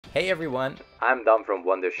Hey everyone, I'm Dom from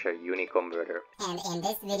Wondershare UniConverter. And in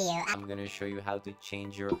this video, I'm gonna show you how to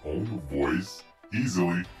change your own voice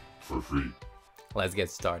easily for free. Let's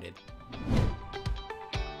get started.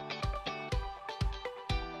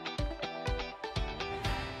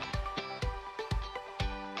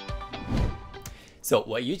 So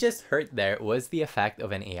what you just heard there was the effect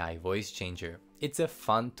of an AI voice changer. It's a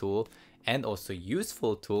fun tool and also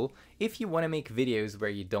useful tool if you want to make videos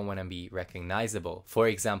where you don't want to be recognizable. For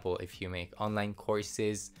example, if you make online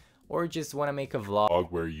courses or just want to make a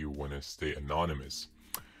vlog Where you want to stay anonymous.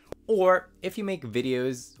 or if you make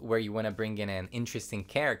videos where you want to bring in an interesting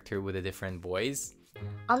character with a different voice,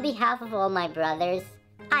 on behalf of all my brothers,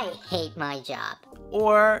 I hate my job.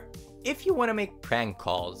 or if you want to make prank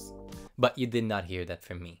calls, but you did not hear that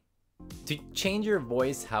from me. To change your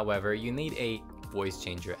voice, however, you need a voice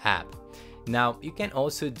changer app. Now, you can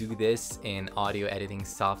also do this in audio editing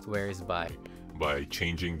softwares By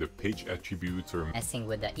changing the pitch attributes or Messing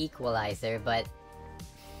with the equalizer, but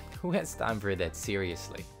who has time for that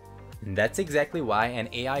seriously? And that's exactly why an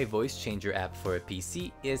AI voice changer app for a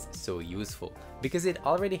PC is so useful, because it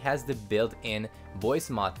already has the built-in voice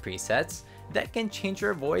mod presets that can change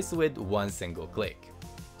your voice with one single click.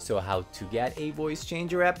 So how to get a voice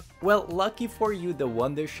changer app? Well, lucky for you, the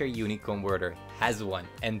Wondershare UniConverter has one,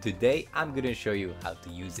 and today I'm gonna show you how to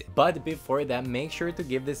use it. But before that, make sure to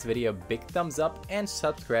give this video a big thumbs up and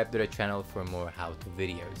subscribe to the channel for more how-to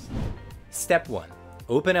videos. Step 1.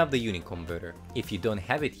 Open up the UniConverter. If you don't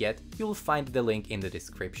have it yet, you'll find the link in the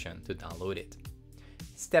description to download it.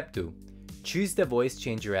 Step 2. Choose the voice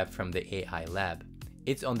changer app from the AI lab.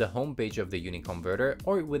 It's on the home page of the UniConverter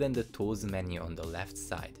or within the Tools menu on the left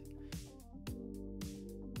side.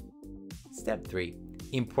 Step 3.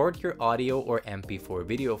 Import your audio or MP4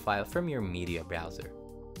 video file from your media browser.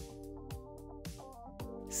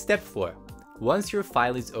 Step 4. Once your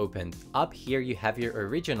file is opened, up here you have your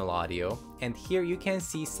original audio, and here you can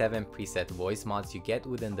see 7 preset voice mods you get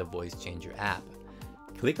within the voice changer app.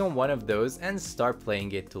 Click on one of those and start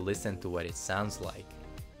playing it to listen to what it sounds like.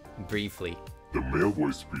 Briefly, the male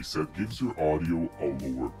voice preset gives your audio a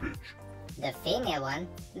lower pitch. the female one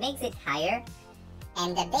makes it higher.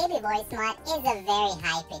 And the baby voice mod is a very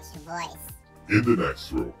high-pitched voice. In the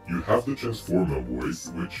next row, you have the transformer voice,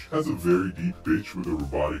 which has a very deep pitch with a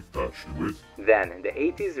robotic touch to it. then the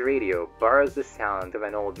 80s radio borrows the sound of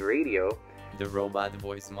an old radio. The robot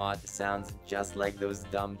voice mod sounds just like those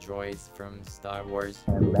dumb droids from Star Wars.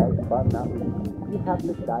 And last but not least, you have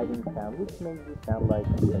the diving sound, which makes you sound like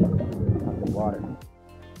underwater.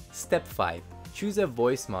 Step 5. Choose a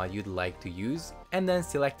voice mod you'd like to use, and then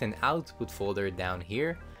select an output folder down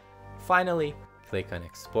here. Finally, click on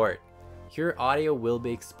Export. Your audio will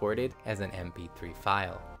be exported as an MP3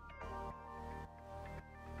 file.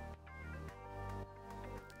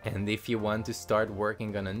 And if you want to start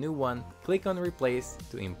working on a new one, click on Replace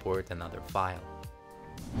to import another file.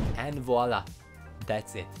 And voila!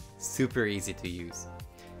 That's it. Super easy to use.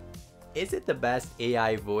 Is it the best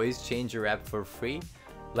AI voice changer app for free?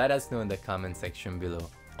 Let us know in the comment section below.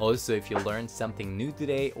 Also, if you learned something new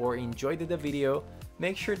today or enjoyed the video,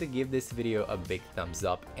 make sure to give this video a big thumbs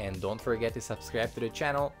up, and don't forget to subscribe to the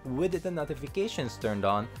channel with the notifications turned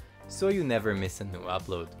on so you never miss a new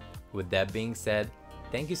upload. With that being said,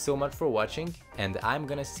 thank you so much for watching, and I'm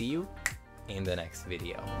gonna see you in the next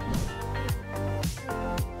video.